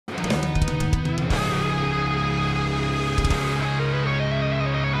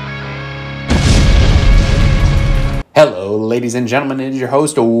Hello, ladies and gentlemen, it is your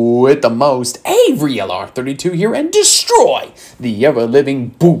host with the most, Avery LR32 here, and destroy the ever-living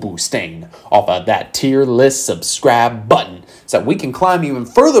boo-boo stain off of that tier list subscribe button so that we can climb even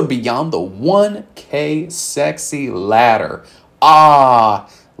further beyond the 1K sexy ladder.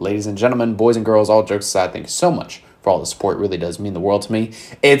 Ladies and gentlemen, boys and girls, all jokes aside, thank you so much for all the support. It really does mean the world to me.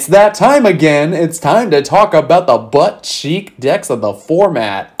 It's that time again. It's time to talk about the butt cheek decks of the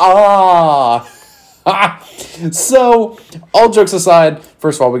format. So, all jokes aside,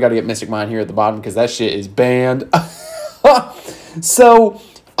 first of all, we got to get Mystic Mind here at the bottom because that shit is banned. So,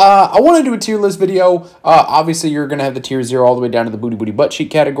 I want to do a tier list video. Obviously, you're going to have the tier 0 all the way down to the booty booty butt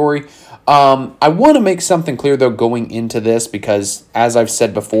cheek category. I want to make something clear, though, going into this because, as I've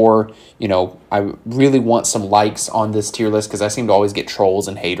said before, you know, I really want some likes on this tier list because I seem to always get trolls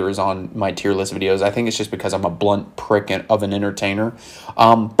and haters on my tier list videos. I think it's just because I'm a blunt prick of an entertainer.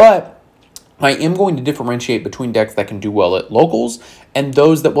 But I am going to differentiate between decks that can do well at locals and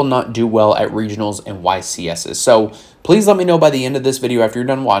those that will not do well at regionals and YCSs. So please let me know by the end of this video after you're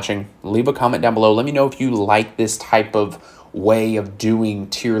done watching. Leave a comment down below. Let me know if you like this type of way of doing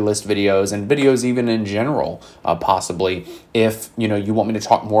tier list videos and videos even in general, possibly, if you know you want me to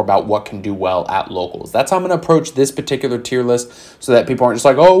talk more about what can do well at locals. That's how I'm going to approach this particular tier list so that people aren't just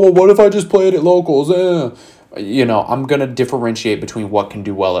like, oh, well, what if I just play it at locals? You know, I'm going to differentiate between what can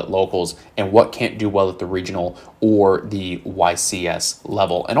do well at locals and what can't do well at the regional or the YCS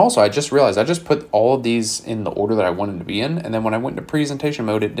level. And also, I just realized I just put all of these in the order that I wanted to be in, and then when I went into presentation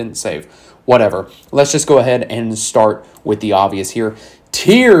mode, it didn't save. Whatever. Let's just go ahead and start with the obvious here.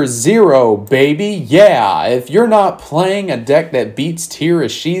 Tier 0, baby. Yeah, if you're not playing a deck that beats Tier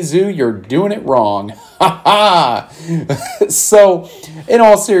Ishizu, you're doing it wrong. So, in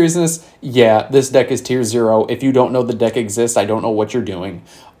all seriousness, yeah, this deck is Tier 0. If you don't know the deck exists, I don't know what you're doing.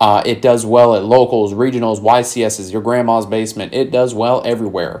 It does well at locals, regionals, YCSs, your grandma's basement. It does well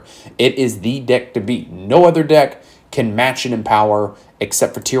everywhere. It is the deck to beat. No other deck can match it in power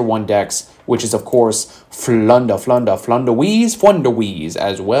except for Tier 1 decks, which is, of course, Flunderweeze,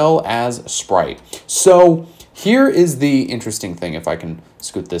 as well as Sprite. So here is the interesting thing, if I can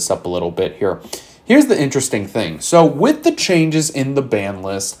scoot this up a little bit here. Here's the interesting thing. So with the changes in the ban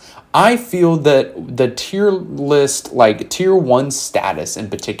list, I feel that the tier list, like Tier 1 status in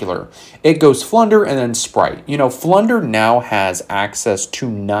particular, it goes Flunder and then Sprite. You know, Flunder now has access to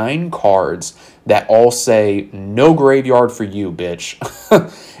 9 cards that all say, no graveyard for you, bitch.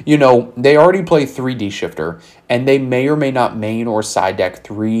 You know, they already play 3D Shifter, and they may or may not main or side deck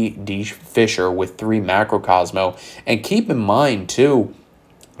 3D Fisher with 3 Macrocosmo. And keep in mind, too,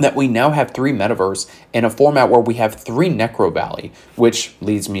 that we now have 3 Metaverse in a format where we have 3 Necro Valley, which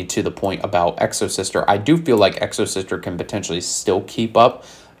leads me to the point about Exosister. I do feel like Exosister can potentially still keep up.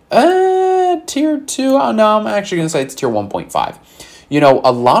 Tier 2, oh, no, I'm actually going to say it's Tier 1.5. You know,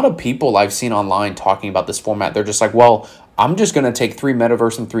 a lot of people I've seen online talking about this format, they're just like, well, I'm just going to take 3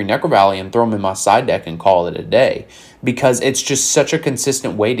 Metaverse and 3 Necro Valley and throw them in my side deck and call it a day. Because it's just such a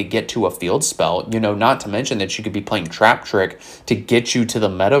consistent way to get to a field spell. You know, not to mention that you could be playing Trap Trick to get you to the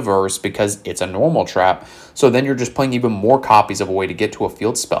Metaverse because it's a normal trap. So then you're just playing even more copies of a way to get to a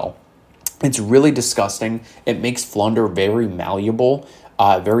field spell. It's really disgusting. It makes Flunder very malleable,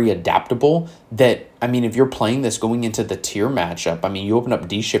 very adaptable. That, I mean, if you're playing this going into the tier matchup, I mean, you open up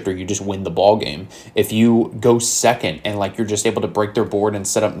D-Shifter, you just win the ball game. If you go second and, like, you're just able to break their board and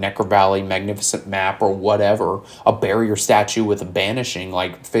set up Necro Valley, Magnificent Map, or whatever, a barrier statue with a banishing,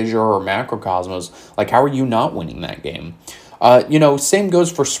 like Fissure or Macrocosmos, like, how are you not winning that game? You know, same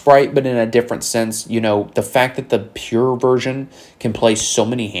goes for Sprite, but in a different sense. You know, the fact that the pure version can play so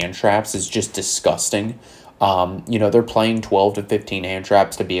many hand traps is just disgusting. You know, they're playing 12 to 15 hand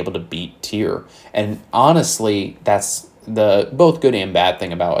traps to be able to beat tier. And honestly, that's the both good and bad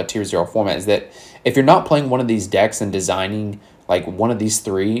thing about a Tier 0 format is that if you're not playing one of these decks and designing like one of these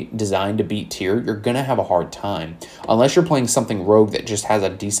 3 designed to beat tier, you're going to have a hard time. Unless you're playing something rogue that just has a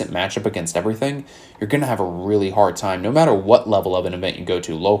decent matchup against everything, you're going to have a really hard time, no matter what level of an event you go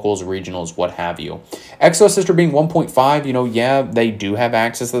to, locals, regionals, what have you. Exosister being 1.5, you know, yeah, they do have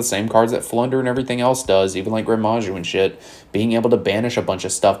access to the same cards that Flunder and everything else does, even like Grimaju and shit, being able to banish a bunch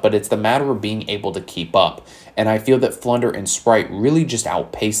of stuff, but it's the matter of being able to keep up. And I feel that Flunder and Sprite really just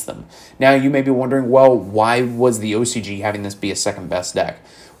outpace them. Now, you may be wondering, well, why was the OCG having this be a second best deck?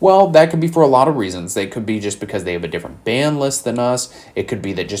 Well, that could be for a lot of reasons. They could be just because they have a different ban list than us. It could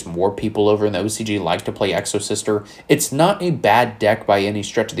be that just more people over in the OCG like to play Exosister. It's not a bad deck by any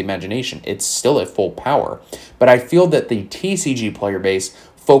stretch of the imagination. It's still at full power. But I feel that the TCG player base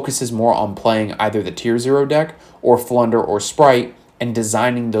focuses more on playing either the Tier 0 deck or Flunder or Sprite and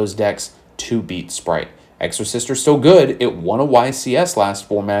designing those decks to beat Sprite. Exorcister's still good. It won a YCS last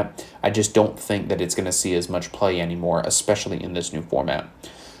format. I just don't think that it's going to see as much play anymore, especially in this new format.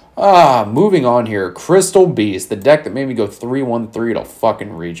 Moving on here. Crystal Beast, the deck that made me go 3-1-3 to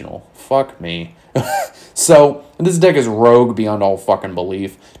fucking regional. Fuck me. So, this deck is rogue beyond all fucking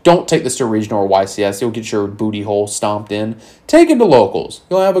belief. Don't take this to regional or YCS. You'll get your booty hole stomped in. Take it to locals.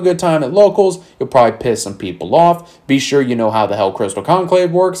 You'll have a good time at locals. You'll probably piss some people off. Be sure you know how the hell Crystal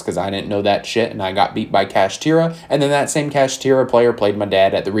Conclave works, because I didn't know that shit, and I got beat by Kashtira. And then that same Kashtira player played my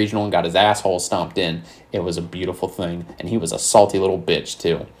dad at the regional and got his asshole stomped in. It was a beautiful thing, and he was a salty little bitch,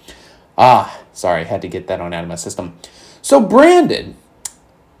 too. Sorry, I had to get that on out of my system. So, Branded.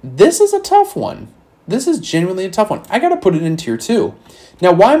 This is a tough one. This is genuinely a tough one. I got to put it in tier 2.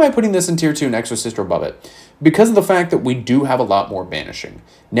 Now, why am I putting this in tier 2 and Exorcister above it? Because of the fact that we do have a lot more banishing.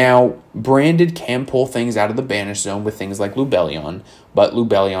 Now, Branded can pull things out of the banish zone with things like Lubellion, but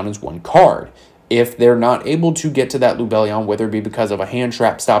Lubellion is one card. If they're not able to get to that Lubellion, whether it be because of a hand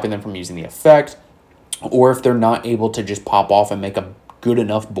trap stopping them from using the effect, or if they're not able to just pop off and make a good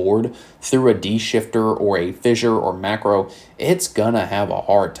enough board through a D-shifter or a fissure or macro, it's gonna have a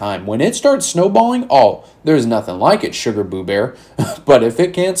hard time. When it starts snowballing, there's nothing like it, Sugar Boo Bear. But if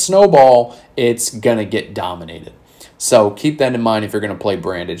it can't snowball, it's gonna get dominated. So keep that in mind if you're gonna play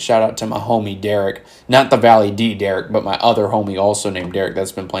Branded. Shout out to my homie Derek, not the Valley D Derek, but my other homie also named Derek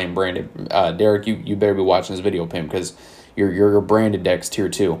that's been playing Branded. Derek, you better be watching this video, Pimp, because your Branded deck's tier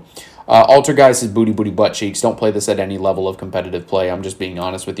 2. Altergeist is booty butt cheeks. Don't play this at any level of competitive play. I'm just being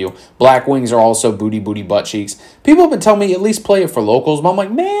honest with you. Black Wings are also booty butt cheeks. People have been telling me at least play it for locals, but I'm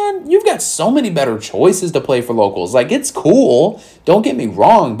like, man, you've got so many better choices to play for locals. Like, it's cool. Don't get me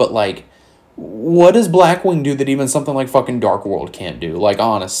wrong, but like, what does Blackwing do that even something like fucking Dark World can't do? Like,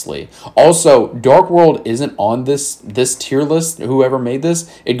 honestly. Also, Dark World isn't on this tier list. Whoever made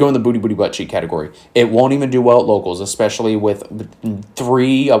this, it'd go in the booty butt cheek category. It won't even do well at locals, especially with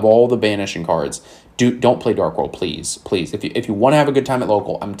 3 of all the banishing cards. Don't play Dark World, please. Please. If you want to have a good time at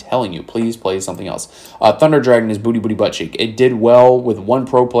local, I'm telling you, please play something else. Thunder Dragon is booty butt cheek. It did well with 1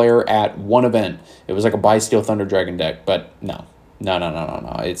 pro player at 1 event. It was like a buy-steal Thunder Dragon deck, but no.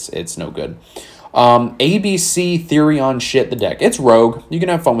 No. It's no good. ABC Therion shit the deck. It's rogue. You can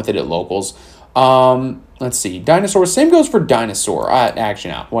have fun with it at locals. Let's see. Dinosaur. Same goes for Dinosaur.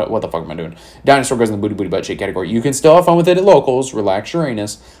 Actually, no. What the fuck am I doing? Dinosaur goes in the booty butt cheek category. You can still have fun with it at locals. Relax your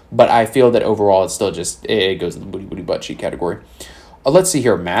anus. But I feel that overall it's still just, it goes in the booty butt cheek category. Let's see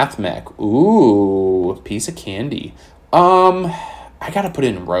here. Math Mech. Ooh. Piece of candy. I gotta put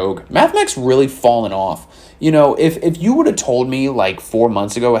it in rogue. Math Mech's really fallen off. You know, if you would have told me like 4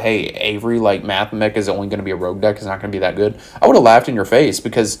 months ago, hey, Avery, like Math Mech is only going to be a rogue deck, it's not going to be that good, I would have laughed in your face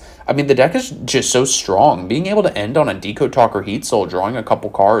because, I mean, the deck is just so strong. Being able to end on a Decode Talker Heat Soul, drawing a couple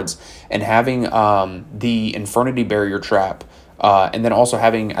cards, and having the Infernity Barrier Trap, and then also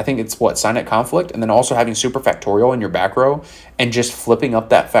having, I think it's what, Signet Conflict, and then also having Super Factorial in your back row, and just flipping up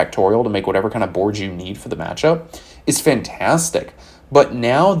that Factorial to make whatever kind of board you need for the matchup is fantastic. But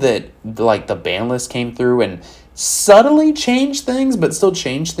now that, like, the ban list came through and subtly changed things, but still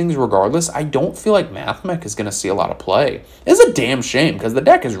changed things regardless, I don't feel like Math Mech is going to see a lot of play. It's a damn shame, because the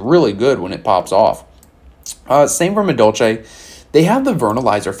deck is really good when it pops off. Same for Medolce. They have the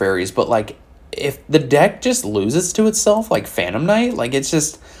Vernalizer Fairies, but, like, if the deck just loses to itself, like Phantom Knight, like, it's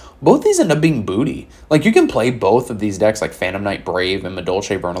just... Both these end up being booty. Like, you can play both of these decks, like Phantom Knight Brave and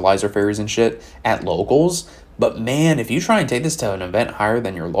Medolce Vernalizer Fairies and shit, at locals. But, man, if you try and take this to an event higher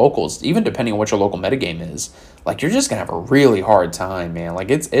than your locals, even depending on what your local metagame is, like, you're just going to have a really hard time, man. Like,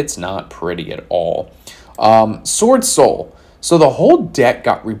 it's not pretty at all. Sword Soul. So, the whole deck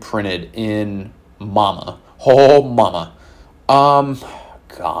got reprinted in Mama. Oh, Mama.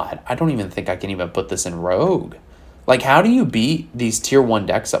 God, I don't even think I can even put this in Rogue. Like, how do you beat these tier 1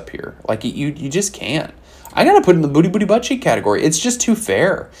 decks up here? Like, you just can't. I gotta put it in the booty butt cheek category. It's just too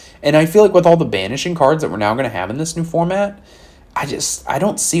fair. And I feel like with all the banishing cards that we're now going to have in this new format, I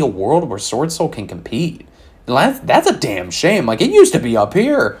don't see a world where Sword Soul can compete. And that's a damn shame. Like, it used to be up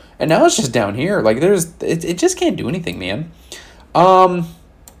here, and now it's just down here. Like, it just can't do anything, man. I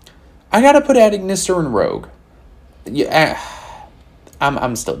gotta put Adagnister in Rogue. Yeah,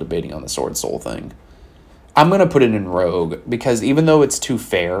 I'm still debating on the Sword Soul thing. I'm going to put it in Rogue because even though it's too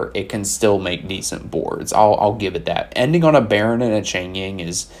fair, it can still make decent boards. I'll give it that. Ending on a Baron and a Chang Ying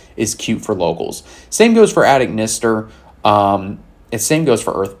is cute for locals. Same goes for Adagnister. Same goes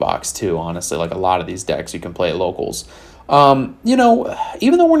for Earthbox too, honestly. Like, a lot of these decks you can play at locals. You know,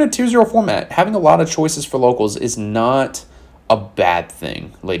 even though we're in a 2-0 format, having a lot of choices for locals is not a bad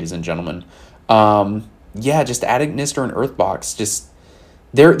thing, ladies and gentlemen. Yeah, just Adagnister and Earthbox, just...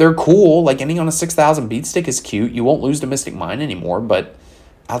 they're cool. Like, ending on a 6,000 beat stick is cute. You won't lose to Mystic Mine anymore, but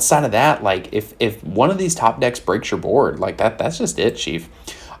outside of that, like, if one of these top decks breaks your board, like, that's just it, Chief.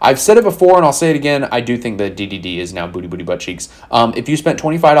 I've said it before, and I'll say it again. I do think that DDD is now booty booty butt cheeks. If you spent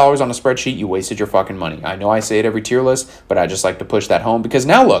 $25 on a spreadsheet, you wasted your fucking money. I know I say it every tier list, but I just like to push that home because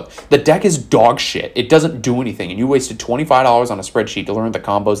now look, the deck is dog shit. It doesn't do anything, and you wasted $25 on a spreadsheet to learn the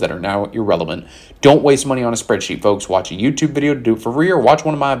combos that are now irrelevant. Don't waste money on a spreadsheet, folks. Watch a YouTube video to do it for free, or watch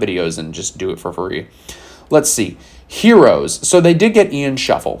one of my videos and just do it for free. Let's see. Heroes. So they did get Ian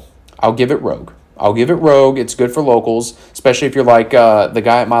Shuffle. I'll give it Rogue. I'll give it Rogue. It's good for locals, especially if you're like the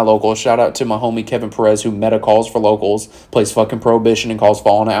guy at my local. Shout out to my homie Kevin Perez, who meta calls for locals, plays fucking Prohibition and calls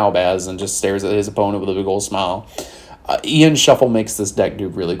Fallen to Albaz, and just stares at his opponent with a big old smile. Ian Shuffle makes this deck do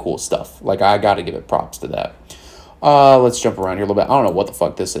really cool stuff. Like, I got to give it props to that. Let's jump around here a little bit. I don't know what the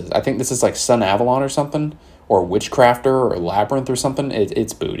fuck this is. I think this is like Sun Avalon or something, or Witchcrafter or Labyrinth or something.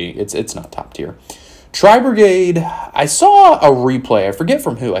 It's booty. It's not top tier. Tri-Brigade, I saw a replay, I forget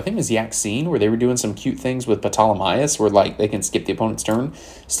from who, I think it was Yaxine, where they were doing some cute things with Ptolemaios, where, like, they can skip the opponent's turn.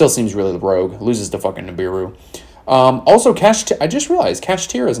 Still seems really rogue. Loses to fucking Nibiru. Also, I just realized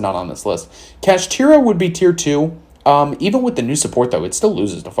Kashtira is not on this list. Kashtira would be tier 2. Even with the new support, though, it still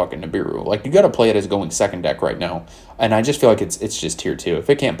loses to fucking Nibiru. Like, you gotta play it as going second deck right now. And I just feel like it's just tier 2. If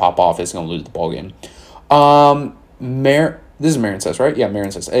it can't pop off, it's gonna lose the ballgame. This is Marincess, right? Yeah,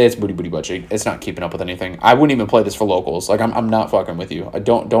 Marincess. It's booty booty butt cheek. It's not keeping up with anything. I wouldn't even play this for locals. Like, I'm not fucking with you. I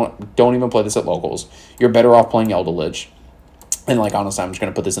don't even play this at locals. You're better off playing Elder And, like, honestly, I'm just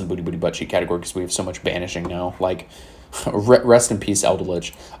gonna put this in the booty booty butt cheek category because we have so much banishing now. Like, rest in peace, Elder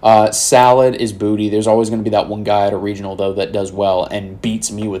Salad is booty. There's always gonna be that one guy at a regional, though, that does well and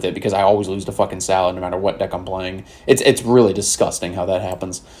beats me with it because I always lose to fucking Salad no matter what deck I'm playing. It's really disgusting how that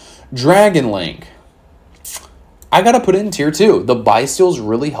happens. Dragon Link. I got to put it in tier 2. The buy steals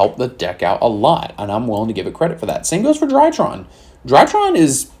really help the deck out a lot, and I'm willing to give it credit for that. Same goes for Drytron. Drytron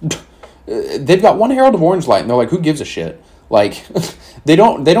is... they've got one Herald of Orange Light, and they're like, who gives a shit? Like, they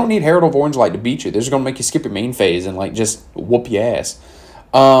don't need Herald of Orange Light to beat you. They're just going to make you skip your main phase and, like, just whoop your ass.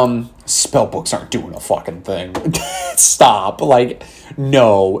 Spellbooks aren't doing a fucking thing. Stop. Like,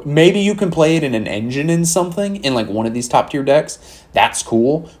 no. Maybe you can play it in an engine in something, in, like, one of these top-tier decks. That's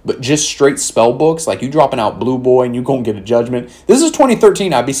cool. But just straight spellbooks, like, you dropping out Blue Boy and you gonna get a Judgment. This is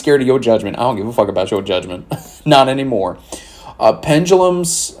 2013. I'd be scared of your Judgment. I don't give a fuck about your Judgment. Not anymore.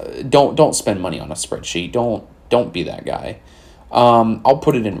 Pendulums, don't spend money on a spreadsheet. Don't be that guy. I'll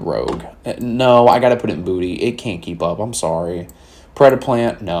put it in Rogue. No, I gotta put it in Booty. It can't keep up. I'm sorry.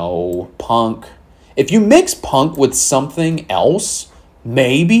 Predaplant, no. Punk. If you mix Punk with something else,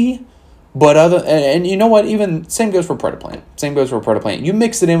 maybe. But and you know what? Even same goes for Predaplant. Same goes for Predaplant. You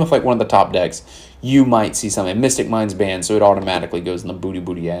mix it in with like one of the top decks, you might see something. Mystic Mind's banned, so it automatically goes in the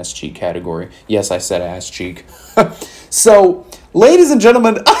booty ass cheek category. Yes, I said ass cheek. So, ladies and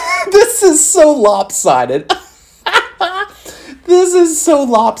gentlemen, this is so lopsided. This is so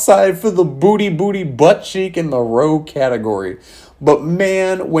lopsided for the booty butt cheek in the rogue category. But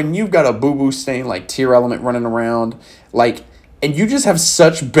man, when you've got a boo-boo stain like Tier Element running around, like, and you just have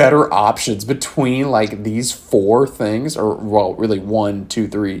such better options between, like, these 4 things, or, well, really 1, 2,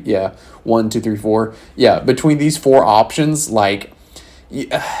 3, yeah, 1, 2, 3, 4, yeah, between these 4 options, like,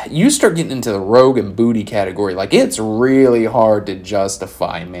 you start getting into the rogue and booty category, like, it's really hard to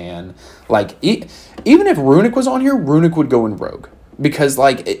justify, man. Like, even if Runic was on here, Runic would go in rogue. Because,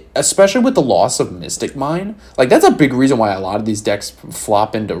 like, especially with the loss of Mystic Mine, like, that's a big reason why a lot of these decks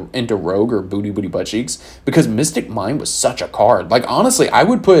flop into Rogue or Booty butt cheeks, because Mystic Mine was such a card. Like, honestly, I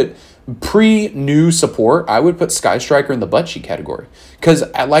would put, pre-new support, I would put Sky Striker in the butt cheek category. Because,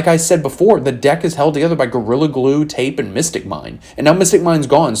 like I said before, the deck is held together by Gorilla Glue, Tape, and Mystic Mine. And now Mystic Mine's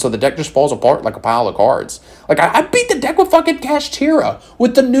gone, so the deck just falls apart like a pile of cards. Like, I beat the deck with fucking Kashtira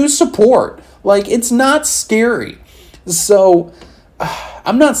with the new support. Like, it's not scary. So...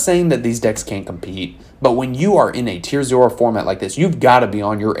 I'm not saying that these decks can't compete, but when you are in a tier 0 format like this, you've got to be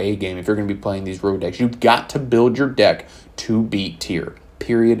on your A game if you're going to be playing these road decks. You've got to build your deck to beat tier.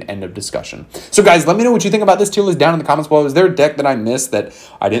 Period. End of discussion. So guys, let me know what you think about this tier list down in the comments below. Is there a deck that I missed that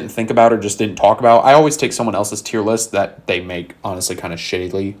I didn't think about or just didn't talk about? I always take someone else's tier list that they make, honestly, kind of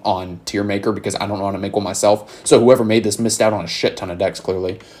shittily on Tier Maker because I don't know how to make one myself. So whoever made this missed out on a shit ton of decks,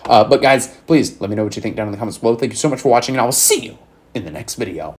 clearly. But guys, please let me know what you think down in the comments below. Thank you so much for watching, and I will see you in the next video.